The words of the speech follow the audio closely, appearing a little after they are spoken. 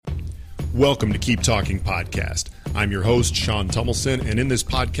Welcome to Keep Talking Podcast. I'm your host, Sean Tummelson, and in this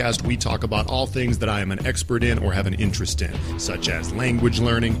podcast, we talk about all things that I am an expert in or have an interest in, such as language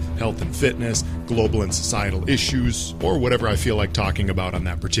learning, health and fitness, global and societal issues, or whatever I feel like talking about on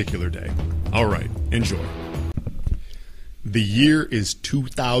that particular day. All right, enjoy. The year is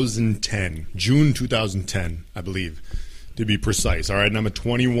 2010, June 2010, I believe, to be precise. All right, and I'm a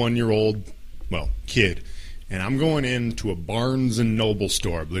 21-year-old, kid. And I'm going into a Barnes & Noble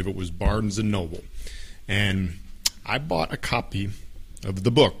store. I believe it was Barnes & Noble. And I bought a copy of the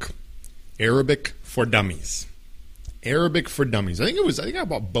book, Arabic for Dummies. Arabic for Dummies. I think I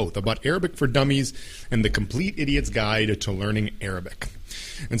bought both. I bought Arabic for Dummies and The Complete Idiot's Guide to Learning Arabic.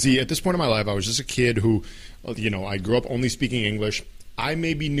 And see, at this point in my life, I was just a kid who, I grew up only speaking English. I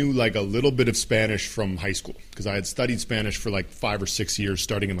maybe knew like a little bit of Spanish from high school because I had studied Spanish for like 5 or 6 years,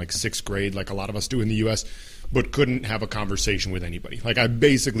 starting in like 6th grade, like a lot of us do in the U.S., but couldn't have a conversation with anybody. Like I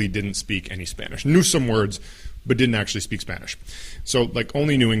basically didn't speak any Spanish. Knew some words, but didn't actually speak Spanish. So like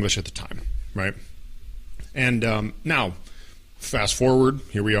only knew English at the time, right? And now, fast forward,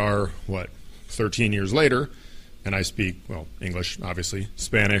 here we are, 13 years later, and I speak, English, obviously,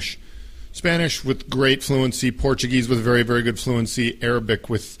 Spanish with great fluency, Portuguese with very, very good fluency, Arabic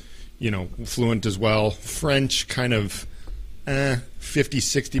with, fluent as well, French kind of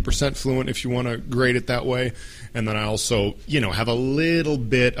 50-60% fluent if you want to grade it that way. And then I also, have a little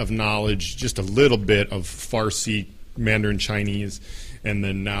bit of knowledge, just a little bit of Farsi, Mandarin Chinese, and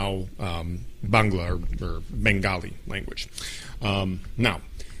then now Bangla or Bengali language. Now,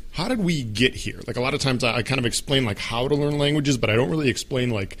 how did we get here? Like a lot of times I kind of explain like how to learn languages, but I don't really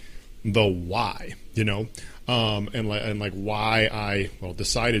explain like the why, and why I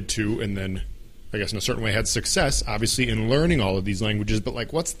decided to, and then I guess in a certain way had success, obviously, in learning all of these languages, but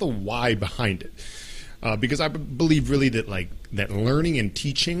like what's the why behind it? Because I believe really that learning and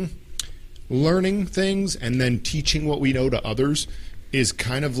teaching, learning things and then teaching what we know to others is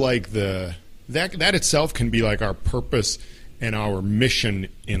kind of like that itself can be like our purpose and our mission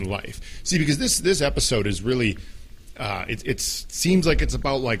in life. See, because this episode is really it seems like it's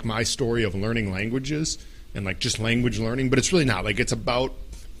about like my story of learning languages and like just language learning, but it's really not. Like it's about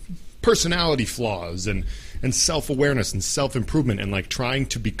personality flaws and self-awareness and self-improvement and like trying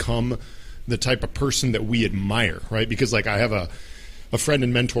to become the type of person that we admire, right? Because like I have a friend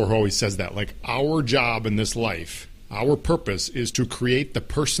and mentor who always says that like our job in this life, our purpose is to create the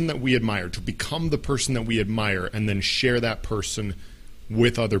person that we admire, to become the person that we admire, and then share that person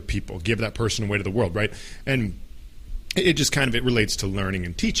with other people, give that person away to the world, right? And it just kind of, it relates to learning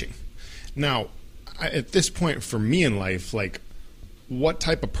and teaching. Now, at this point for me in life, like what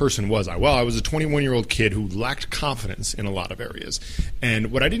type of person was I? Well, I was a 21-year-old kid who lacked confidence in a lot of areas.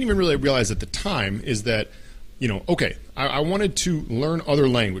 And what I didn't even really realize at the time is that, I wanted to learn other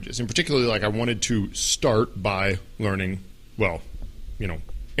languages. In particular, like I wanted to start by learning,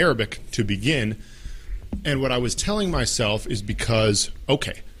 Arabic to begin. And what I was telling myself is because,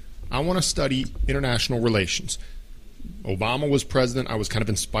 I want to study international relations. Obama was president. I was kind of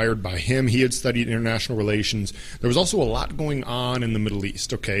inspired by him. He had studied international relations. There was also a lot going on in the Middle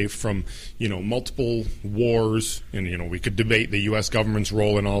East, from, multiple wars. And, we could debate the U.S. government's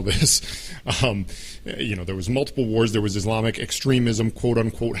role in all this. There was multiple wars. There was Islamic extremism, quote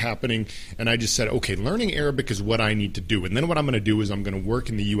unquote, happening. And I just said, learning Arabic is what I need to do. And then what I'm going to do is I'm going to work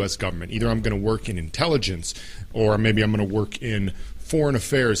in the U.S. government. Either I'm going to work in intelligence or maybe I'm going to work in foreign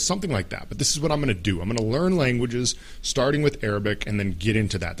affairs, something like that. But this is what I'm going to do. I'm going to learn languages, starting with Arabic, and then get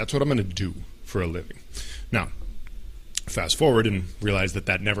into that. That's what I'm going to do for a living. Now, fast forward and realize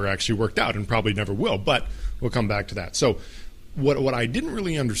that never actually worked out and probably never will, but we'll come back to that. So what I didn't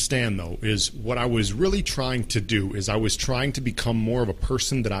really understand, though, is what I was really trying to do is I was trying to become more of a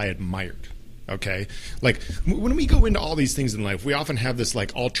person that I admired. Okay? Like, when we go into all these things in life, we often have this,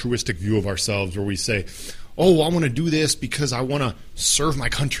 like, altruistic view of ourselves where we say, I want to do this because I want to serve my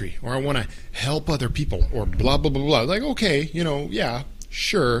country or I want to help other people or blah, blah, blah, blah. Like, yeah,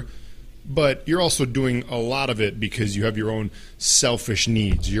 sure. But you're also doing a lot of it because you have your own selfish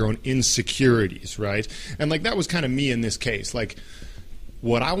needs, your own insecurities, right? And, like, that was kind of me in this case. Like,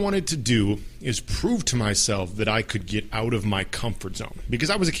 what I wanted to do is prove to myself that I could get out of my comfort zone.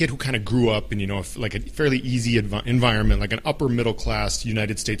 Because I was a kid who kind of grew up in, like a fairly easy environment, like an upper middle class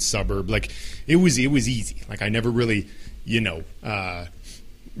United States suburb. Like it was easy. Like I never really, I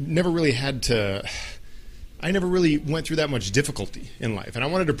never really went through that much difficulty in life. And I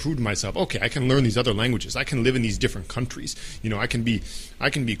wanted to prove to myself, I can learn these other languages. I can live in these different countries. I can be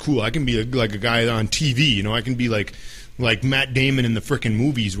cool. I can be like a guy on TV. I can be like like Matt Damon in the frickin'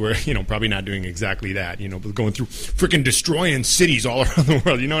 movies where, probably not doing exactly that, but going through frickin' destroying cities all around the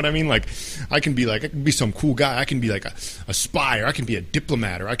world. You know what I mean? Like, I can be some cool guy. I can be like a spy, or I can be a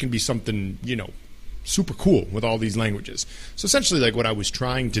diplomat, or I can be something, super cool with all these languages. So essentially, like, what I was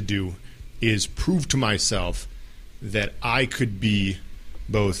trying to do is prove to myself that I could be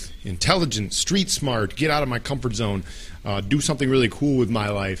both intelligent, street smart, get out of my comfort zone, do something really cool with my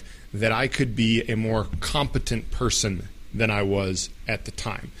life, that I could be a more competent person than I was at the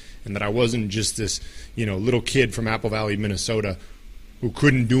time. And that I wasn't just this, little kid from Apple Valley, Minnesota, who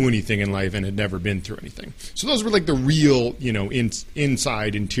couldn't do anything in life and had never been through anything. So those were like the real,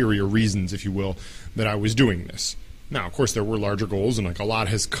 inside, interior reasons, if you will, that I was doing this. Now, of course, there were larger goals, and like a lot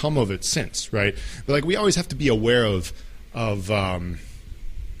has come of it since, right? But like we always have to be aware of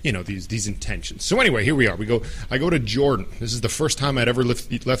these intentions. So anyway, here we are. I go to Jordan. This is the first time I'd ever left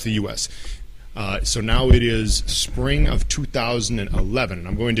the U.S. So now it is spring of 2011, and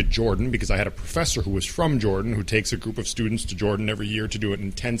I'm going to Jordan because I had a professor who was from Jordan who takes a group of students to Jordan every year to do an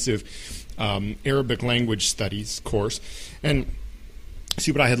intensive Arabic language studies course. And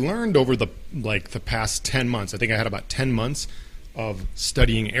see, what I had learned over the past 10 months, I think I had about 10 months of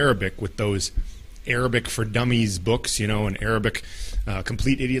studying Arabic with those Arabic for Dummies books, an Arabic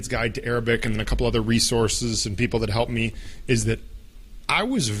Complete Idiot's Guide to Arabic, and then a couple other resources and people that helped me, is that I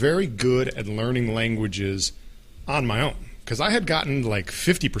was very good at learning languages on my own. Because I had gotten like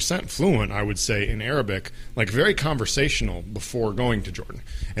 50% fluent, I would say, in Arabic, like very conversational before going to Jordan.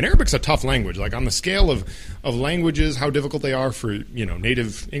 And Arabic's a tough language. Like on the scale of languages, how difficult they are for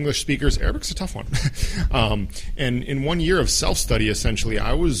native English speakers, Arabic's a tough one. And in 1 year of self-study, essentially,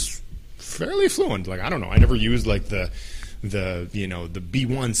 I was fairly fluent. Like, I don't know, I never used like the B1,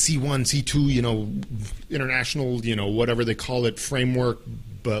 C1, C2, international, whatever they call it, framework,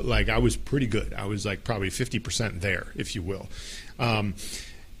 but like I was pretty good. I was like probably 50% there, if you will.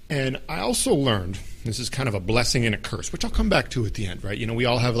 And I also learned, this is kind of a blessing and a curse, which I'll come back to at the end, right? We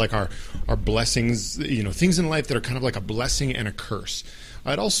all have like our blessings, things in life that are kind of like a blessing and a curse.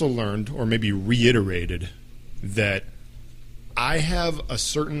 I'd also learned, or maybe reiterated, that I have a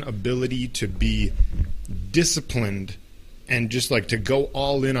certain ability to be disciplined and just like to go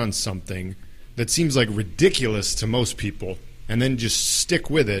all in on something that seems like ridiculous to most people, and then just stick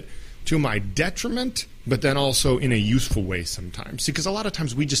with it to my detriment, but then also in a useful way sometimes. See, because a lot of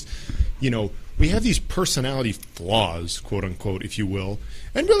times we just, we have these personality flaws, quote unquote, if you will,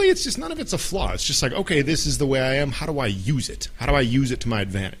 and really it's just, none of it's a flaw. It's just like, okay, this is the way I am. How do I use it? How do I use it to my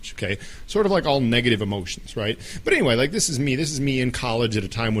advantage? Okay, sort of like all negative emotions, right? But anyway, like this is me in college at a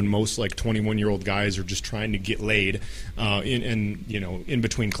time when most like 21-year-old guys are just trying to get laid, in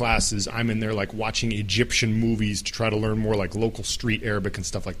between classes. I'm in there like watching Egyptian movies to try to learn more like local street Arabic and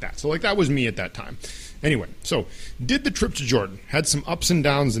stuff like that. So like that was me at that time. Anyway, so did the trip to Jordan, had some ups and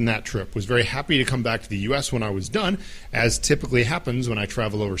downs in that trip, was very happy to come back to the U.S. when I was done, as typically happens when I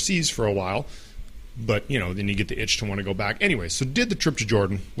travel overseas for a while, but, then you get the itch to want to go back. Anyway, so did the trip to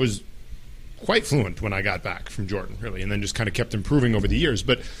Jordan, was quite fluent when I got back from Jordan, really, and then just kind of kept improving over the years.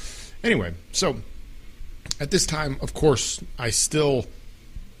 But anyway, so at this time, of course, I still,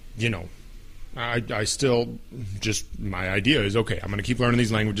 I still just, my idea is, okay, I'm going to keep learning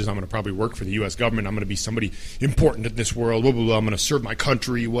these languages. I'm going to probably work for the U.S. government. I'm going to be somebody important in this world, blah, blah, blah. I'm going to serve my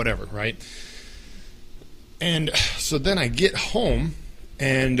country, whatever, right? And so then I get home,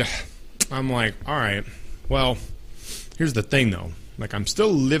 and I'm like, all right, well, here's the thing, though. Like, I'm still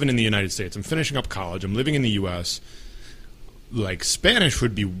living in the United States. I'm finishing up college. I'm living in the U.S. Like, Spanish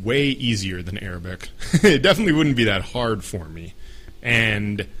would be way easier than Arabic. It definitely wouldn't be that hard for me.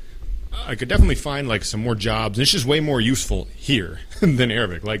 And I could definitely find like some more jobs. And it's just way more useful here than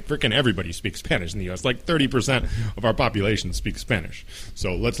Arabic. Like freaking everybody speaks Spanish in the U.S. Like 30% of our population speaks Spanish.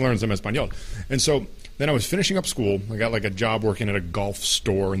 So let's learn some Espanol. And so then I was finishing up school. I got like a job working at a golf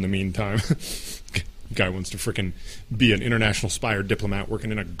store in the meantime. Guy wants to freaking be an international spy or diplomat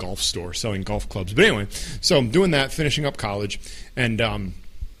working in a golf store selling golf clubs. But anyway, so I'm doing that, finishing up college, and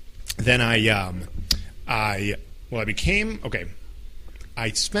then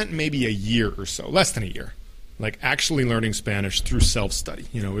I spent maybe a year or so, less than a year, like actually learning Spanish through self-study.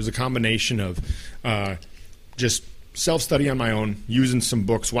 It was a combination of just self-study on my own, using some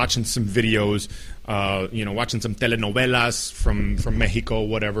books, watching some videos, watching some telenovelas from Mexico,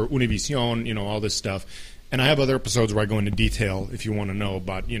 whatever, Univision, all this stuff. And I have other episodes where I go into detail if you want to know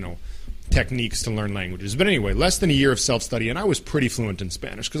about, techniques to learn languages. But anyway, less than a year of self-study, and I was pretty fluent in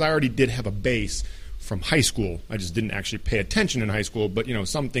Spanish because I already did have a base from high school. I just didn't actually pay attention in high school, but,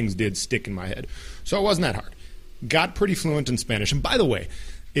 some things did stick in my head. So it wasn't that hard. Got pretty fluent in Spanish. And by the way,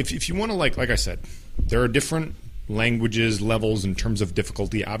 if you want to, like I said, there are different languages levels in terms of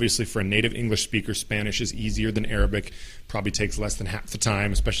difficulty. Obviously, for a native English speaker, Spanish is easier than Arabic. Probably takes less than half the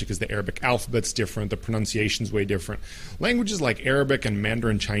time, especially because the Arabic alphabet's different, the pronunciation's way different. Languages like Arabic and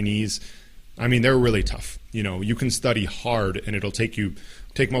Mandarin Chinese, I mean, they're really tough. You know, you can study hard and it'll take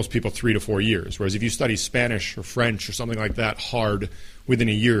most people 3 to 4 years. Whereas if you study Spanish or French or something like that hard, within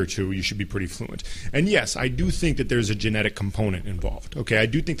a year or two, you should be pretty fluent. And yes, I do think that there's a genetic component involved. Okay, I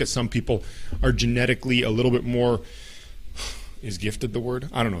do think that some people are genetically a little bit more, is gifted the word?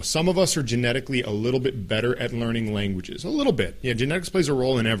 I don't know. Some of us are genetically a little bit better at learning languages. A little bit. Yeah, genetics plays a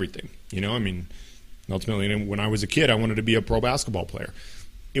role in everything. You know, I mean, ultimately, when I was a kid, I wanted to be a pro basketball player.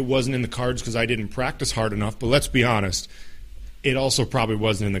 It wasn't in the cards because I didn't practice hard enough, but let's be honest, it also probably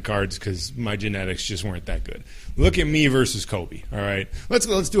wasn't in the cards because my genetics just weren't that good. Look at me versus Kobe, all right?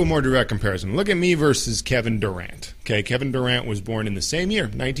 Let's do a more direct comparison. Look at me versus Kevin Durant, okay? Kevin Durant was born in the same year,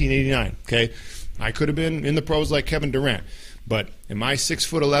 1989, okay? I could have been in the pros like Kevin Durant, but am I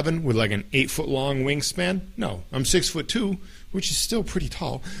 6'11" with like an 8-foot-long wingspan? No, I'm 6'2", which is still pretty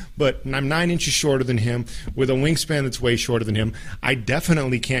tall, but I'm 9 inches shorter than him with a wingspan that's way shorter than him. I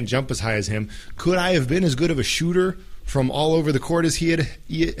definitely can't jump as high as him. Could I have been as good of a shooter from all over the court as he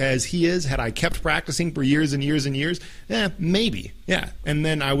is, had I kept practicing for years and years and years? Maybe, yeah. And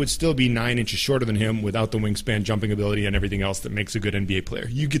then I would still be 9 inches shorter than him without the wingspan, jumping ability, and everything else that makes a good NBA player.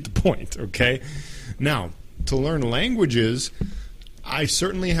 You get the point, okay? Now, to learn languages, I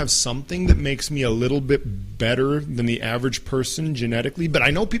certainly have something that makes me a little bit better than the average person genetically, but I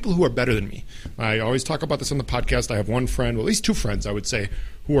know people who are better than me. I always talk about this on the podcast. I have one friend, well, at least 2 friends, I would say,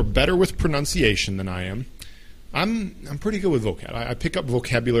 who are better with pronunciation than I am. I'm pretty good with vocab. I pick up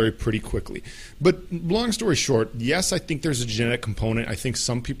vocabulary pretty quickly. But long story short, yes, I think there's a genetic component. I think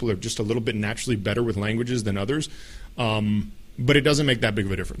some people are just a little bit naturally better with languages than others. But it doesn't make that big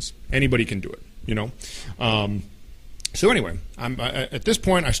of a difference. Anybody can do it, you know. So anyway, at this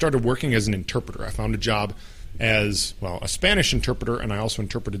point, I started working as an interpreter. I found a job as, well, a Spanish interpreter, and I also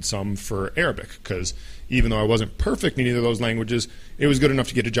interpreted some for Arabic, because even though I wasn't perfect in either of those languages, it was good enough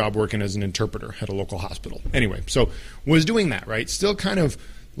to get a job working as an interpreter at a local hospital. Anyway, so was doing that, right? Still kind of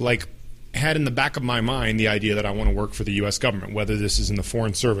like had in the back of my mind the idea that I want to work for the U.S. government, whether this is in the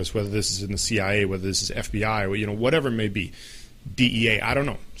Foreign Service, whether this is in the CIA, whether this is FBI, you know, whatever it may be. DEA, I don't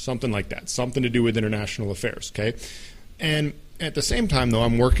know, something like that, something to do with international affairs, okay? And at the same time, though,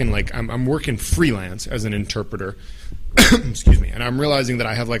 I'm working freelance as an interpreter, excuse me, and I'm realizing that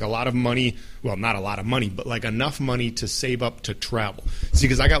I have like a lot of money, well, not a lot of money, but like enough money to save up to travel. See,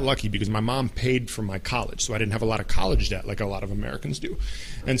 because I got lucky because my mom paid for my college, so I didn't have a lot of college debt like a lot of Americans do.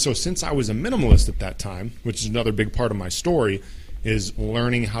 And so since I was a minimalist at that time, which is another big part of my story, is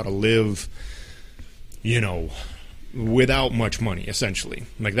learning how to live, you know, without much money, essentially.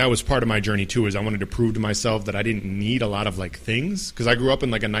 Like, that was part of my journey too, is I wanted to prove to myself that I didn't need a lot of like things, because I grew up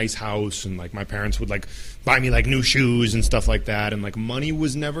in like a nice house, and like my parents would like buy me like new shoes and stuff like that, and like money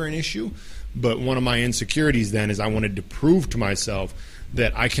was never an issue. But one of my insecurities then is I wanted to prove to myself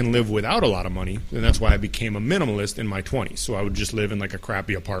that I can live without a lot of money, and that's why I became a minimalist in my 20s. So I would just live in like a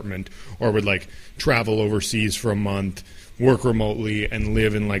crappy apartment, or would like travel overseas for a month, work remotely, and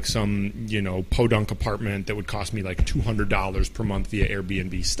live in like some, you know, podunk apartment that would cost me like $200 per month via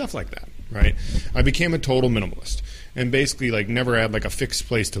Airbnb, stuff like that, right? I became a total minimalist and basically like never had like a fixed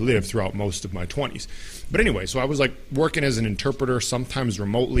place to live throughout most of my 20s. But anyway, so I was like working as an interpreter, sometimes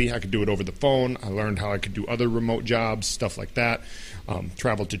remotely. I could do it over the phone. I learned how I could do other remote jobs, stuff like that.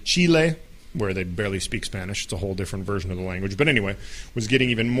 Traveled to Chile, where they barely speak Spanish. It's a whole different version of the language. But anyway, was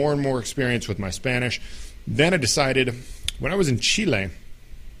getting even more and more experience with my Spanish. Then I decided, when I was in Chile,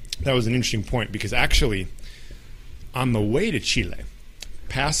 that was an interesting point, because actually on the way to Chile,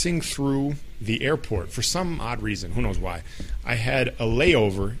 passing through the airport, for some odd reason, who knows why, I had a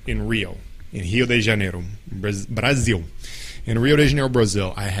layover in Rio, in Rio de Janeiro, Brazil. In Rio de Janeiro,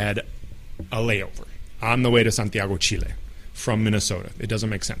 Brazil, I had a layover on the way to Santiago, Chile, from Minnesota. It doesn't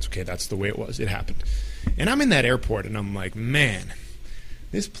make sense. Okay, that's the way it was. It happened. And I'm in that airport, and I'm like, man,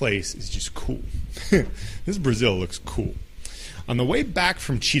 this place is just cool. This Brazil looks cool. On the way back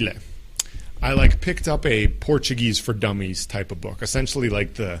from Chile, I like picked up a Portuguese for Dummies type of book, essentially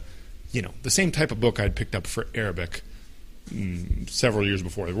like the same type of book I'd picked up for Arabic several years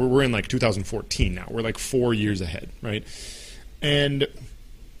before. We're in like 2014 now. We're like 4 years ahead, right? And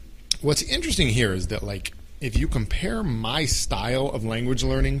what's interesting here is that, like, if you compare my style of language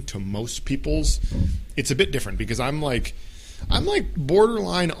learning to most people's, it's a bit different, because I'm like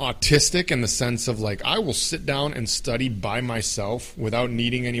borderline autistic in the sense of like I will sit down and study by myself without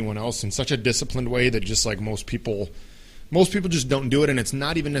needing anyone else in such a disciplined way that just like most people Most people just don't do it, and it's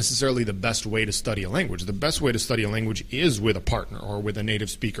not even necessarily the best way to study a language. The best way to study a language is with a partner or with a native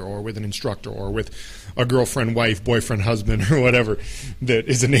speaker or with an instructor or with a girlfriend, wife, boyfriend, husband, or whatever that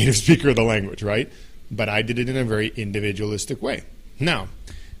is a native speaker of the language, right? But I did it in a very individualistic way. Now,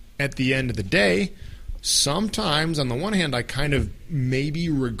 at the end of the day, sometimes, on the one hand, I kind of maybe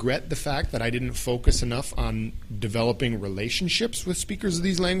regret the fact that I didn't focus enough on developing relationships with speakers of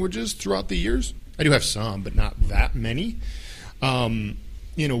these languages throughout the years. I do have some, but not that many. In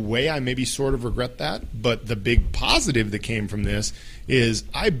a way, I maybe sort of regret that. But the big positive that came from this is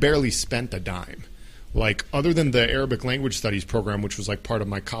I barely spent a dime. Like, other than the Arabic language studies program, which was like part of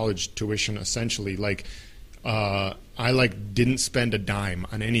my college tuition, essentially, like, I like didn't spend a dime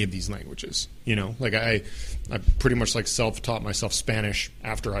on any of these languages. You know, like I pretty much like self-taught myself Spanish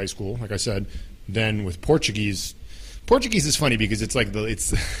after high school, like I said. Then with Portuguese is funny because it's like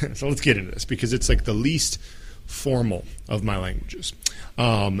so let's get into this because it's like the least formal of my languages.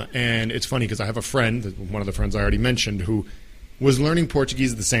 And it's funny because I have a friend, one of the friends I already mentioned, who was learning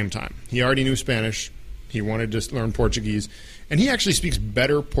Portuguese at the same time. He already knew Spanish. He wanted to learn Portuguese. And he actually speaks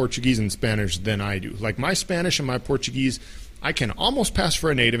better Portuguese and Spanish than I do. Like, my Spanish and my Portuguese, I can almost pass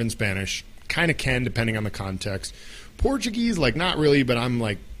for a native in Spanish. Kind of can, depending on the context. Portuguese, like, not really, but I'm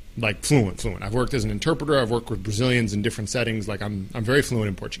like fluent. I've worked as an interpreter. I've worked with Brazilians in different settings. Like, I'm very fluent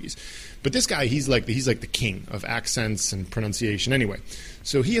in Portuguese. But this guy, he's like the king of accents and pronunciation. Anyway,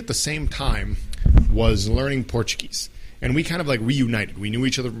 so he at the same time was learning Portuguese. And we kind of like reunited. We knew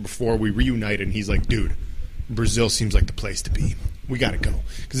each other before. We reunited, and he's like, dude, Brazil seems like the place to be. We got to go.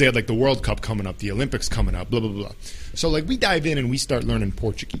 Because they had like the World Cup coming up, the Olympics coming up, blah, blah, blah. So like we dive in and we start learning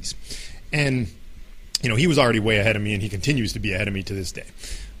Portuguese. And, you know, he was already way ahead of me, and he continues to be ahead of me to this day.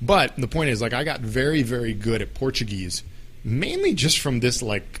 But the point is, like, I got very, very good at Portuguese, mainly just from this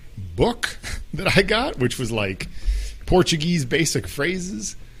like book that I got, which was like Portuguese basic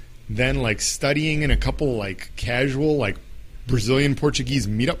phrases. Then like studying in a couple like casual like Brazilian Portuguese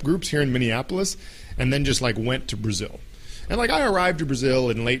meetup groups here in Minneapolis, and then just like went to Brazil. And like I arrived to Brazil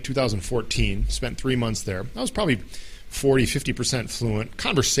in late 2014, spent 3 months there. I was probably 40-50% fluent,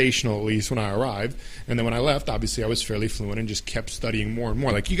 conversational at least when I arrived. And then when I left, obviously I was fairly fluent and just kept studying more and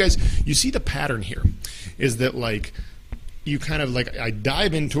more. Like you guys, you see the pattern here is that like you kind of like I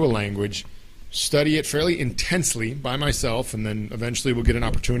dive into a language, study it fairly intensely by myself, and then eventually we'll get an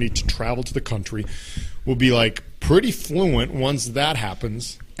opportunity to travel to the country. We'll be like pretty fluent once that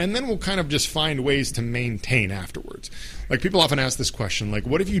happens, and then we'll kind of just find ways to maintain afterwards. Like people often ask this question, like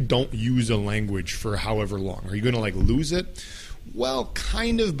what if you don't use a language for however long? Are you going to like lose it? Well,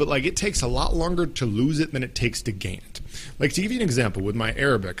 kind of, but like it takes a lot longer to lose it than it takes to gain it. Like to give you an example, with my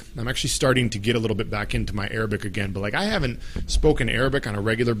Arabic, I'm actually starting to get a little bit back into my Arabic again, but like I haven't spoken Arabic on a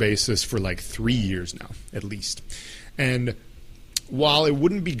regular basis for like 3 years now, at least. And while it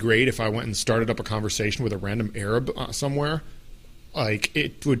wouldn't be great if I went and started up a conversation with a random Arab somewhere, like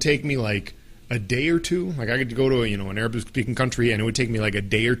it would take me like a day or two. Like I could go to an Arabic-speaking country, and it would take me like a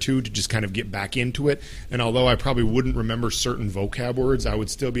day or two to just kind of get back into it. And although I probably wouldn't remember certain vocab words, I would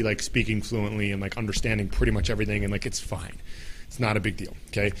still be like speaking fluently and like understanding pretty much everything, and like it's fine. It's not a big deal,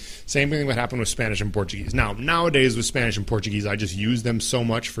 okay? Same thing would happen with Spanish and Portuguese. Now, nowadays with Spanish and Portuguese, I just use them so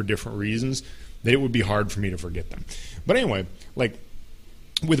much for different reasons that it would be hard for me to forget them. But anyway, like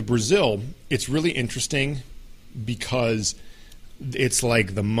with Brazil, it's really interesting because it's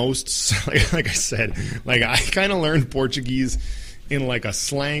like the most, like I said, like I kind of learned Portuguese in like a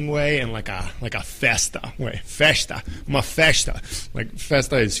slang way and like a festa way. Festa, uma festa. Like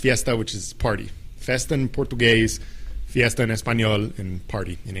festa is fiesta, which is party. Festa in Portuguese, fiesta in Espanol, and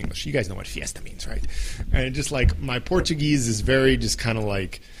party in English. You guys know what fiesta means, right? And just like my Portuguese is very just kind of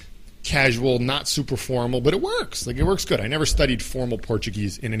like casual, not super formal, but it works. Like it works good. I never studied formal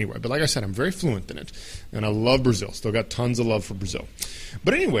Portuguese in any way, but like I said, I'm very fluent in it, and I love Brazil. Still got tons of love for Brazil.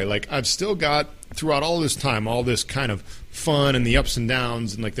 But anyway, like I've still got throughout all this time, all this kind of fun and the ups and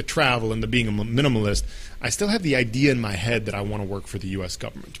downs and like the travel and the being a minimalist. I still have the idea in my head that I want to work for the U.S.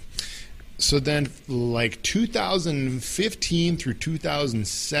 government. So then, like 2015 through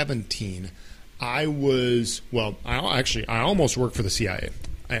 2017, I almost worked for the CIA.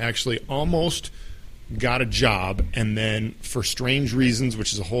 I actually almost got a job, and then for strange reasons,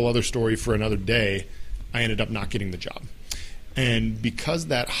 which is a whole other story for another day, I ended up not getting the job. And because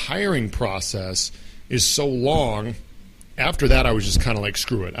that hiring process is so long, after that I was just kind of like,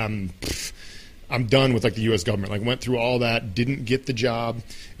 screw it. I'm done with like the U.S. government. Like went through all that, didn't get the job.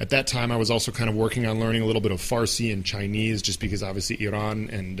 At that time, I was also kind of working on learning a little bit of Farsi and Chinese, just because obviously Iran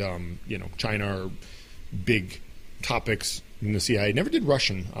and China are big topics in the CIA. Never did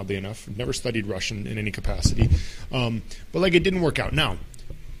Russian, oddly enough. Never studied Russian in any capacity. But like it didn't work out. Now,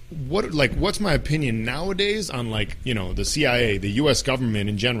 what's my opinion nowadays on the CIA, the U.S. government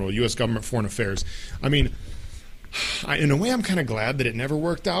in general, U.S. government foreign affairs? I mean, in a way, I'm kind of glad that it never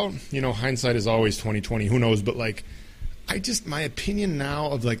worked out. Hindsight is always 20/20. Who knows? But my opinion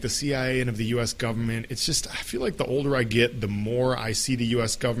now of the CIA and of the U.S. government, it's just, I feel like the older I get, the more I see the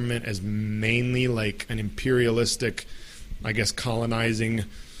U.S. government as mainly like an imperialistic, I guess, colonizing,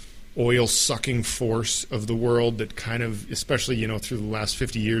 oil-sucking force of the world that kind of, especially, through the last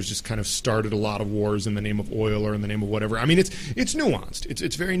 50 years, just kind of started a lot of wars in the name of oil or in the name of whatever. I mean, it's nuanced.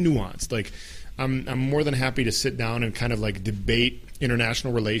 It's very nuanced. I'm more than happy to sit down and kind of debate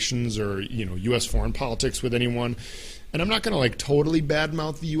international relations or, U.S. foreign politics with anyone. And I'm not going to totally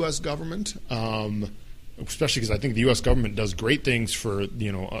badmouth the U.S. government, especially because I think the U.S. government does great things for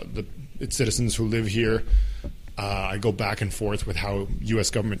its citizens who live here. I go back and forth with how U.S.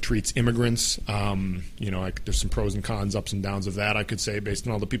 government treats immigrants. There's some pros and cons, ups and downs of that, I could say, based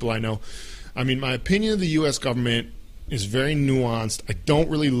on all the people I know. I mean, my opinion of the U.S. government is very nuanced. I don't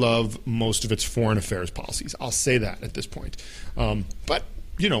really love most of its foreign affairs policies. I'll say that at this point. But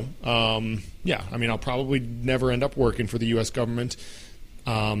I'll probably never end up working for the U.S. government.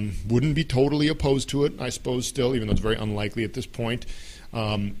 Wouldn't be totally opposed to it, I suppose, still, even though it's very unlikely at this point.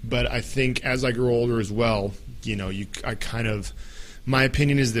 But I think as I grow older as well, my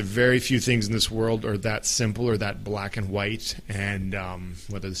opinion is that very few things in this world are that simple or that black and white. And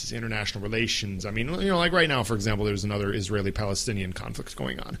whether this is international relations, I mean, right now, for example, there's another Israeli-Palestinian conflict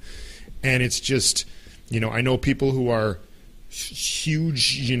going on. And it's just, I know people who are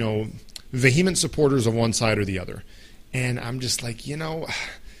huge, vehement supporters of one side or the other. And I'm just I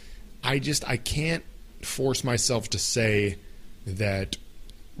can't force myself to say that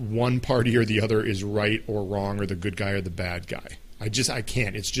one party or the other is right or wrong or the good guy or the bad guy. I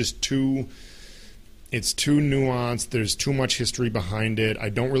can't. It's just too nuanced. There's too much history behind it. I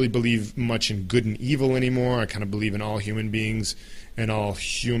don't really believe much in good and evil anymore. I kind of believe in all human beings and all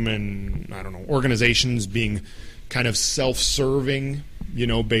human, organizations being kind of self-serving,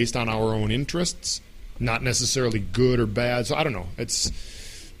 based on our own interests, not necessarily good or bad. So I don't know. It's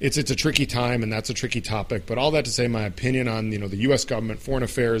a tricky time, and that's a tricky topic. But all that to say, my opinion on the U.S. government, foreign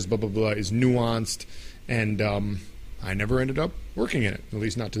affairs, blah blah blah, is nuanced, and I never ended up working in it, at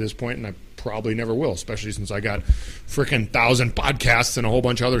least not to this point, and I probably never will, especially since I got frickin' 1,000 podcasts and a whole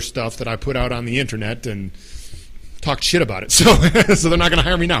bunch of other stuff that I put out on the internet and talked shit about it. So they're not going to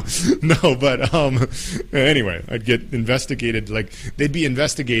hire me now. No, but anyway, I'd get investigated. They'd be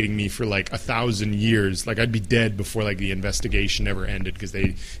investigating me for 1,000 years. I'd be dead before the investigation ever ended, because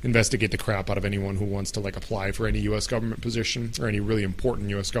they investigate the crap out of anyone who wants to apply for any U.S. government position or any really important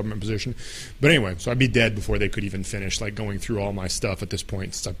U.S. government position. But anyway, so I'd be dead before they could even finish going through all my stuff at this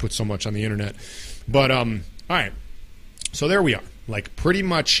point, since I put so much on the internet. But all right, so there we are. Pretty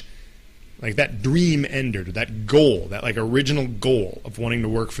much. That dream ended, that goal, that original goal of wanting to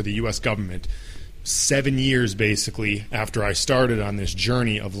work for the U.S. government, 7 years basically after I started on this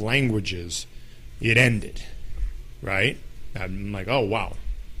journey of languages, it ended, right? I'm oh wow,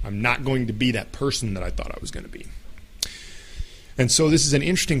 I'm not going to be that person that I thought I was going to be. And so this is an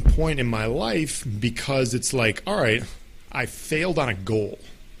interesting point in my life, because it's all right, I failed on a goal,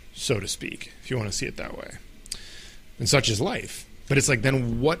 so to speak, if you want to see it that way. And such is life. But it's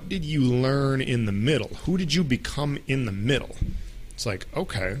then what did you learn in the middle? Who did you become in the middle? It's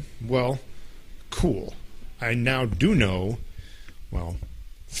okay, well, cool. I now do know,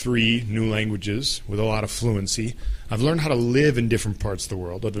 3 new languages with a lot of fluency. I've learned how to live in different parts of the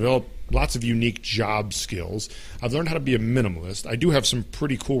world. I've developed lots of unique job skills. I've learned how to be a minimalist. I do have some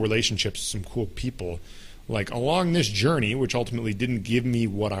pretty cool relationships with some cool people. Along this journey, which ultimately didn't give me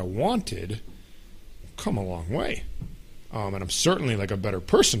what I wanted, I've come a long way. And I'm certainly a better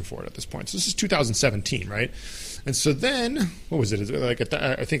person for it at this point. So this is 2017, right? And so then, what was it?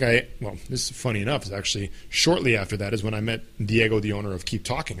 This is funny enough, is actually shortly after that is when I met Diego, the owner of Keep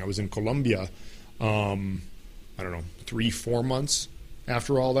Talking. I was in Colombia, 3-4 months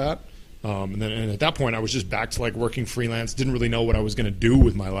after all that. And at that point, I was just back to working freelance. Didn't really know what I was going to do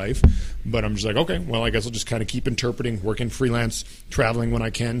with my life, but I'm just okay, well, I guess I'll just kind of keep interpreting, working freelance, traveling when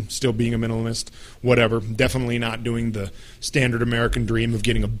I can, still being a minimalist, whatever. Definitely not doing the standard American dream of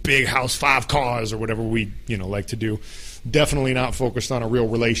getting a big house, 5 cars, or whatever we like to do. Definitely not focused on a real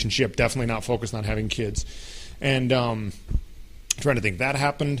relationship. Definitely not focused on having kids. And trying to think, that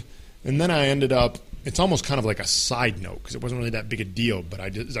happened, and then I ended up it's almost kind of like a side note because it wasn't really that big a deal, but I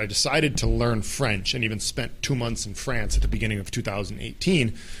decided to learn French and even spent 2 months in France at the beginning of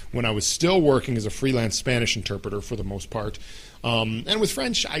 2018 when I was still working as a freelance Spanish interpreter for the most part. And with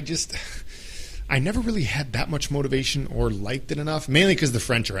French, I never really had that much motivation or liked it enough, mainly because the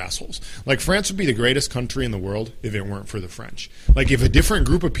French are assholes. Like, France would be the greatest country in the world if it weren't for the French. Like, if a different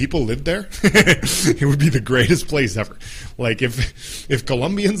group of people lived there, it would be the greatest place ever. Like, if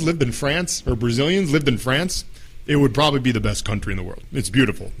Colombians lived in France or Brazilians lived in France, it would probably be the best country in the world. It's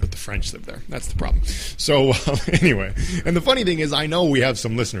beautiful, but the French live there. That's the problem. So anyway, and the funny thing is I know we have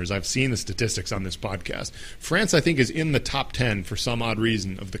some listeners. I've seen the statistics on this podcast. France, I think, is in the top 10 for some odd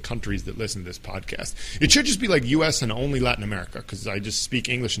reason of the countries that listen to this podcast. It should just be like U.S. and only Latin America because I just speak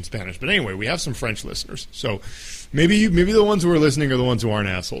English and Spanish. But anyway, we have some French listeners. So maybe the ones who are listening are the ones who aren't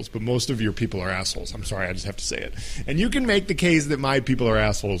assholes, but most of your people are assholes. I'm sorry, I just have to say it. And you can make the case that my people are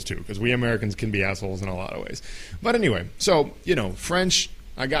assholes too because we Americans can be assholes in a lot of ways. But anyway, so, French,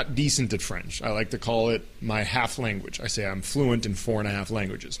 I got decent at French. I like to call it my half language. I say I'm fluent in 4.5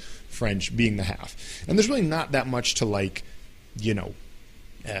 languages, French being the half. And there's really not that much to not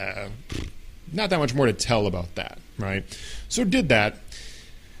that much more to tell about that, right? So did that.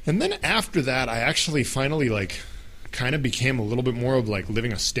 And then after that, I actually finally kind of became a little bit more of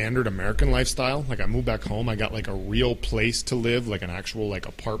living a standard American lifestyle. Like I moved back home. I got a real place to live, like an actual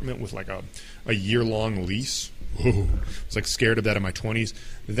apartment with a year-long lease. Whoa. I was scared of that in my 20s.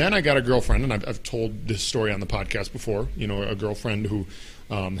 Then I got a girlfriend, and I've told this story on the podcast before. A girlfriend who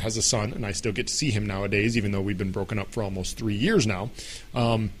has a son, and I still get to see him nowadays, even though we've been broken up for almost 3 years now.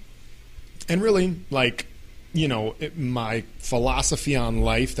 And really, my philosophy on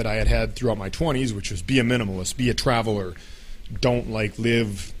life that I had throughout my 20s, which was be a minimalist, be a traveler, don't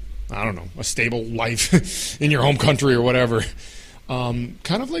live, I don't know, a stable life in your home country or whatever, kind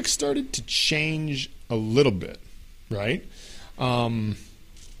of started to change a little bit, right?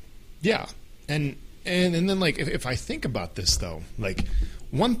 Yeah. And then if I think about this though,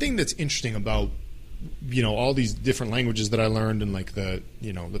 one thing that's interesting about all these different languages that I learned and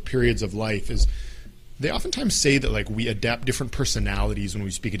the periods of life is they oftentimes say that we adapt different personalities when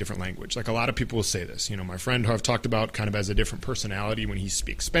we speak a different language. A lot of people will say this. My friend who I've talked about kind of has a different personality when he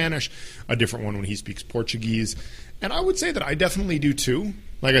speaks Spanish, a different one when he speaks Portuguese. And I would say that I definitely do too.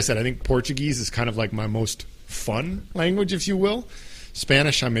 Like I said, I think Portuguese is kind of my most fun language, if you will.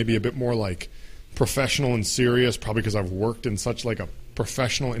 Spanish, I'm maybe a bit more professional and serious, probably because I've worked in such a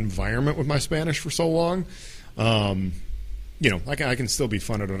professional environment with my Spanish for so long. I can still be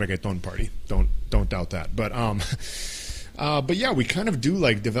fun at a reggaeton party. Don't doubt that. But yeah, we kind of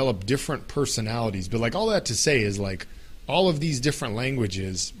do develop different personalities. But all that to say is all of these different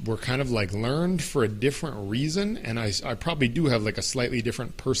languages were kind of learned for a different reason, and I probably do have a slightly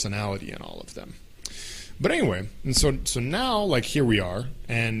different personality in all of them. But anyway, and so now here we are,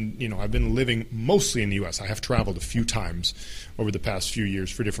 and I've been living mostly in the U.S. I have traveled a few times over the past few years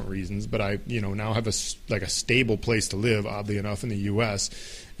for different reasons, but I now have a stable place to live, oddly enough, in the U.S.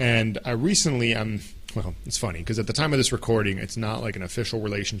 And I recently well, it's funny because at the time of this recording, it's not an official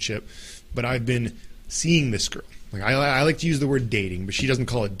relationship, but I've been seeing this girl. I like to use the word dating, but she doesn't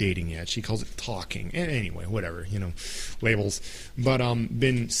call it dating yet. She calls it talking. Anyway, whatever, labels. But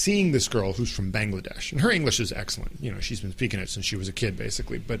been seeing this girl who's from Bangladesh, and her English is excellent. She's been speaking it since she was a kid,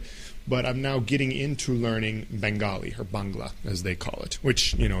 basically. But I'm now getting into learning Bengali, or Bangla, as they call it,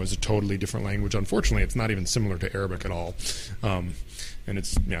 which is a totally different language. Unfortunately, it's not even similar to Arabic at all. And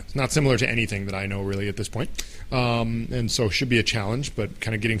it's not similar to anything that I know really at this point. And so it should be a challenge, but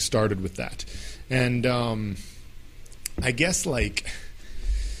kind of getting started with that. And I guess to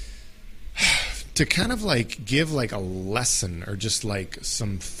kind of give a lesson or just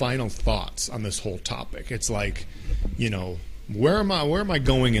some final thoughts on this whole topic. It's where am I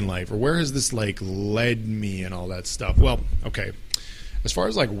going in life, or where has this led me and all that stuff? Well, okay, as far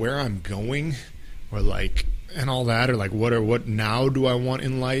as where I'm going or and all that, or what now do I want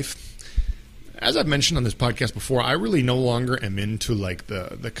in life? As I've mentioned on this podcast before, I really no longer am into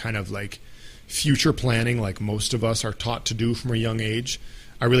the kind of future planning most of us are taught to do from a young age.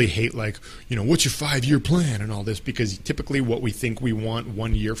 I really hate what's your 5-year plan and all this, because typically what we think we want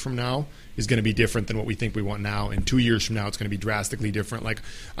 1 year from now is going to be different than what we think we want now, and 2 years from now it's going to be drastically different.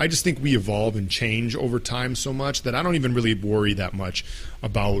 I just think we evolve and change over time so much that I don't even really worry that much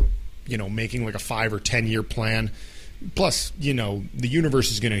about making a 5 or 10 year plan. Plus, the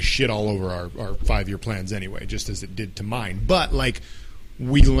universe is going to shit all over our 5-year plans anyway, just as it did to mine. But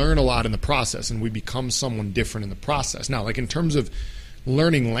we learn a lot in the process, and we become someone different in the process. Now, in terms of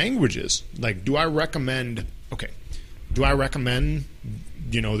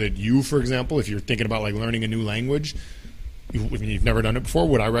that you, for example, if you're thinking about like learning a new language, if you've never done it before,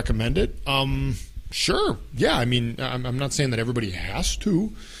 would I recommend it? Sure. Yeah. I mean, I'm not saying that everybody has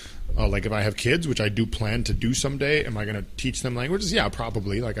to. Like if I have kids, which I do plan to do someday, am I going to teach them languages? Yeah,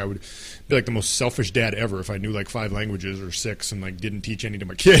 probably. Like I would be like the most selfish dad ever if I knew like 5 languages or 6 and like didn't teach any to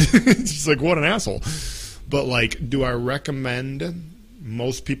my kid. It's just like, what an asshole. But like, do I recommend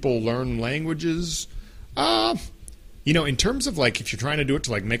most people learn languages? In terms of like if you're trying to do it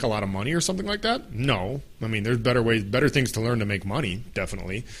to like make a lot of money or something like that, no. I mean, there's better things to learn to make money,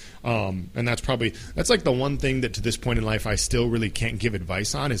 definitely. And that's like the one thing that to this point in life I still really can't give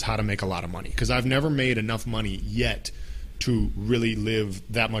advice on is how to make a lot of money, because I've never made enough money yet to really live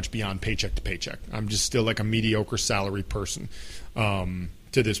that much beyond paycheck to paycheck. I'm just still like a mediocre salary person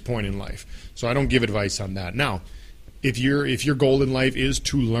to this point in life. So I don't give advice on that. Now, if your goal in life is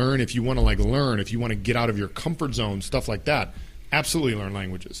to learn, if you want to like learn, if you want to get out of your comfort zone, stuff like that, absolutely learn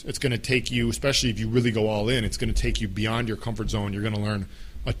languages. It's going to take you, especially if you really go all in, it's going to take you beyond your comfort zone. You're going to learn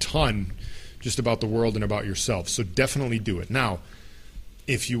a ton just about the world and about yourself. So definitely do it. Now,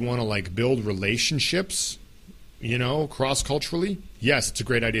 if you want to like build relationships, cross-culturally, yes, it's a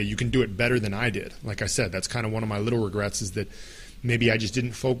great idea. You can do it better than I did. Like I said, that's kind of one of my little regrets, is that maybe I just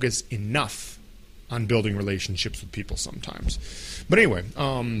didn't focus enough on building relationships with people sometimes. But anyway,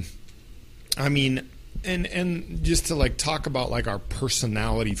 I mean, and just to like talk about like our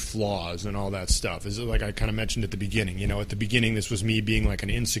personality flaws and all that stuff, is like I kind of mentioned at the beginning. At the beginning, this was me being like an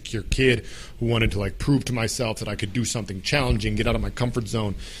insecure kid who wanted to like prove to myself that I could do something challenging, get out of my comfort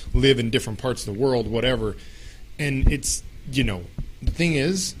zone, live in different parts of the world, whatever. And it's, the thing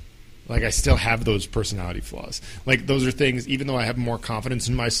is, like I still have those personality flaws. Like those are things, even though I have more confidence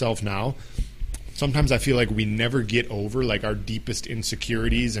in myself now, sometimes I feel like we never get over like our deepest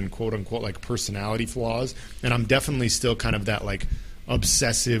insecurities and quote unquote like personality flaws. And I'm definitely still kind of that like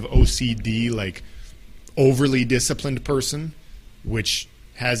obsessive OCD, like overly disciplined person, which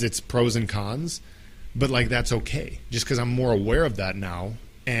has its pros and cons, but like that's okay just because I'm more aware of that now,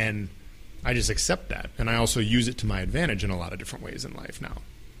 and I just accept that. And I also use it to my advantage in a lot of different ways in life now.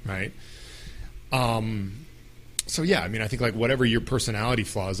 Right. So yeah, I mean, I think like whatever your personality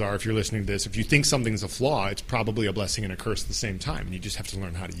flaws are, if you're listening to this, if you think something's a flaw, it's probably a blessing and a curse at the same time. And you just have to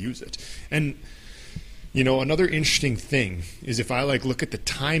learn how to use it. And, another interesting thing is if I like look at the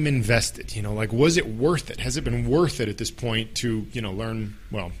time invested, like was it worth it? Has it been worth it at this point to, learn,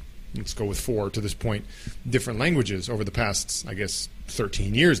 well, let's go with 4 to this point, different languages over the past, I guess,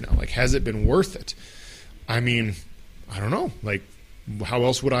 13 years now? Like, has it been worth it? I mean, I don't know. Like, how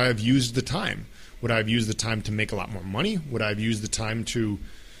else would I have used the time? Would I have used the time to make a lot more money? Would I have used the time to,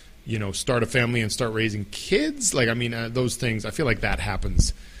 start a family and start raising kids? Like, I mean, those things, I feel like that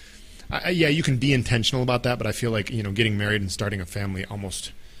happens. Yeah, you can be intentional about that, but I feel like, getting married and starting a family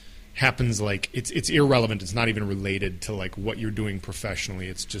almost happens like it's irrelevant. It's not even related to like what you're doing professionally.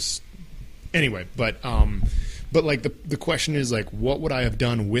 It's just anyway. But like the question is like, what would I have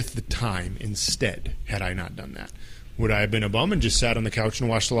done with the time instead had I not done that? Would I have been a bum and just sat on the couch and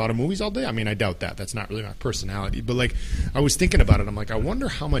watched a lot of movies all day? I mean, I doubt that. That's not really my personality. But like, I was thinking about it. I'm like, I wonder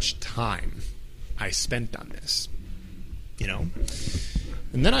how much time I spent on this,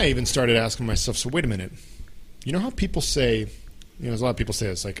 And then I even started asking myself, so wait a minute. You know how people say, there's a lot of people say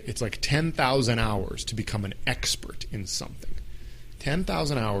this, like it's like 10,000 hours to become an expert in something.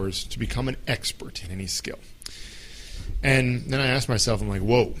 10,000 hours to become an expert in any skill. And then I asked myself, I'm like,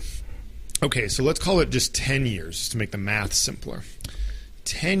 whoa. Okay, so let's call it just 10 years to make the math simpler.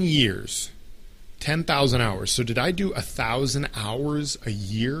 10 years, 10,000 hours. So did I do 1,000 hours a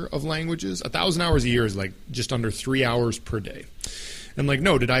year of languages? 1,000 hours a year is like just under 3 hours per day. And like,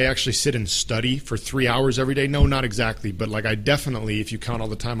 no, did I actually sit and study for 3 hours every day? No, not exactly. But like I definitely, if you count all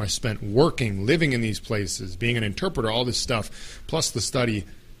the time I spent working, living in these places, being an interpreter, all this stuff, plus the study,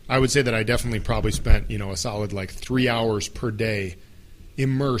 I would say that I definitely probably spent, a solid like 3 hours per day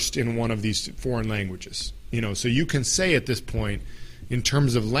immersed in one of these foreign languages. So you can say at this point, in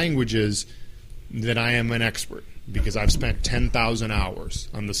terms of languages, that I am an expert because I've spent 10,000 hours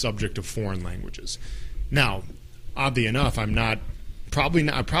on the subject of foreign languages. Now, oddly enough, I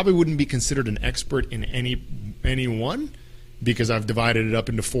probably wouldn't be considered an expert in any one because I've divided it up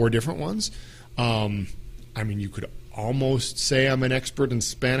into 4 different ones. I mean, you could almost say I'm an expert in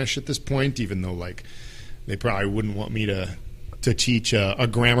Spanish at this point, even though like they probably wouldn't want me to teach a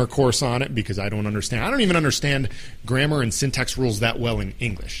grammar course on it because I don't understand. I don't even understand grammar and syntax rules that well in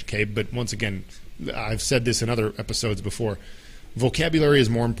English, okay? But once again, I've said this in other episodes before. Vocabulary is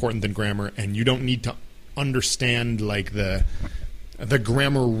more important than grammar, and you don't need to understand like the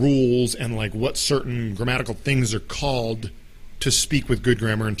grammar rules and like what certain grammatical things are called to speak with good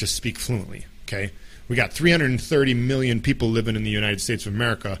grammar and to speak fluently, okay? We got 330 million people living in the United States of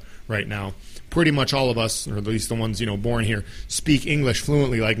America right now. Pretty much all of us, or at least the ones, born here, speak English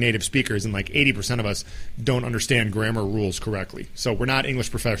fluently like native speakers, and like 80% of us don't understand grammar rules correctly. So we're not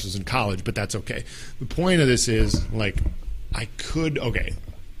English professors in college, but that's okay. The point of this is, I could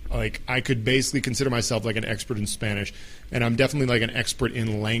basically consider myself like an expert in Spanish, and I'm definitely like an expert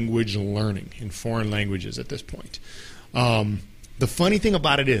in language learning, in foreign languages at this point. The funny thing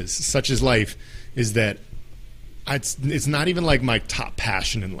about it is, such is life, is that it's not even like my top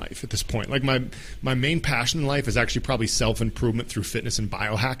passion in life at this point. Like my main passion in life is actually probably self-improvement through fitness and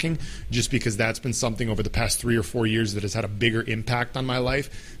biohacking, just because that's been something over the past 3 or 4 years that has had a bigger impact on my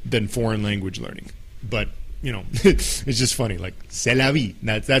life than foreign language learning. But it's just funny. Like, c'est la vie.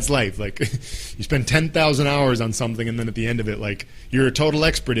 That's life. Like, you spend 10,000 hours on something, and then at the end of it, like, you're a total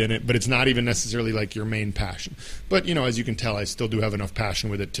expert in it, but it's not even necessarily like your main passion. But as you can tell, I still do have enough passion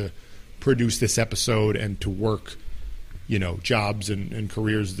with it to produce this episode and to work, jobs and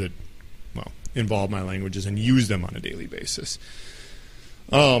careers that, involve my languages and use them on a daily basis.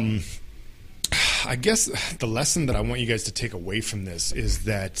 I guess the lesson that I want you guys to take away from this is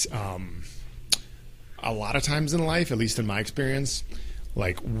that a lot of times in life, at least in my experience,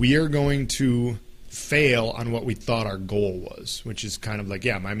 like, we are going to fail on what we thought our goal was, which is kind of like,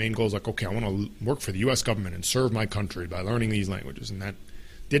 my main goal is like, okay, I want to work for the U.S. government and serve my country by learning these languages, and that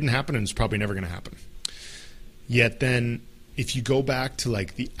didn't happen, and it's probably never going to happen. Yet then, if you go back to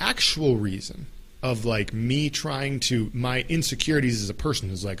like the actual reason of like me my insecurities as a person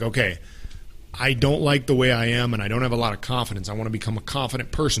is like, okay, I don't like the way I am, and I don't have a lot of confidence. I want to become a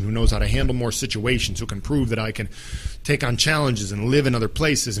confident person who knows how to handle more situations, who can prove that I can take on challenges and live in other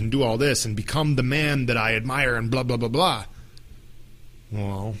places and do all this and become the man that I admire and blah, blah, blah, blah.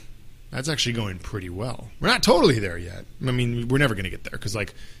 Well, that's actually going pretty well. We're not totally there yet. I mean, we're never going to get there because,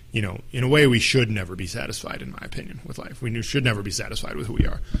 like, in a way, we should never be satisfied, in my opinion, with life. We should never be satisfied with who we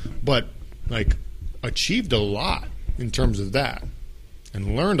are. But, like, achieved a lot in terms of that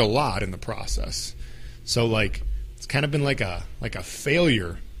and learned a lot in the process. So, like, it's kind of been like a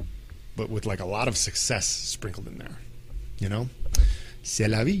failure, but with, like, a lot of success sprinkled in there. C'est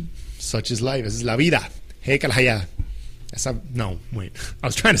la vie. Such is life. Es la vida. Hey, kalhaya. No, wait. I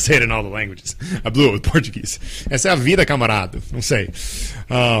was trying to say it in all the languages. I blew it with Portuguese. Essa é a vida, camarada. Não sei.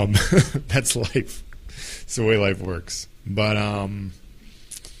 That's life. It's the way life works. But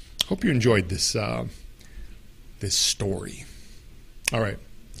hope you enjoyed this story. All right.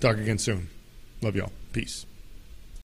 Talk again soon. Love y'all. Peace.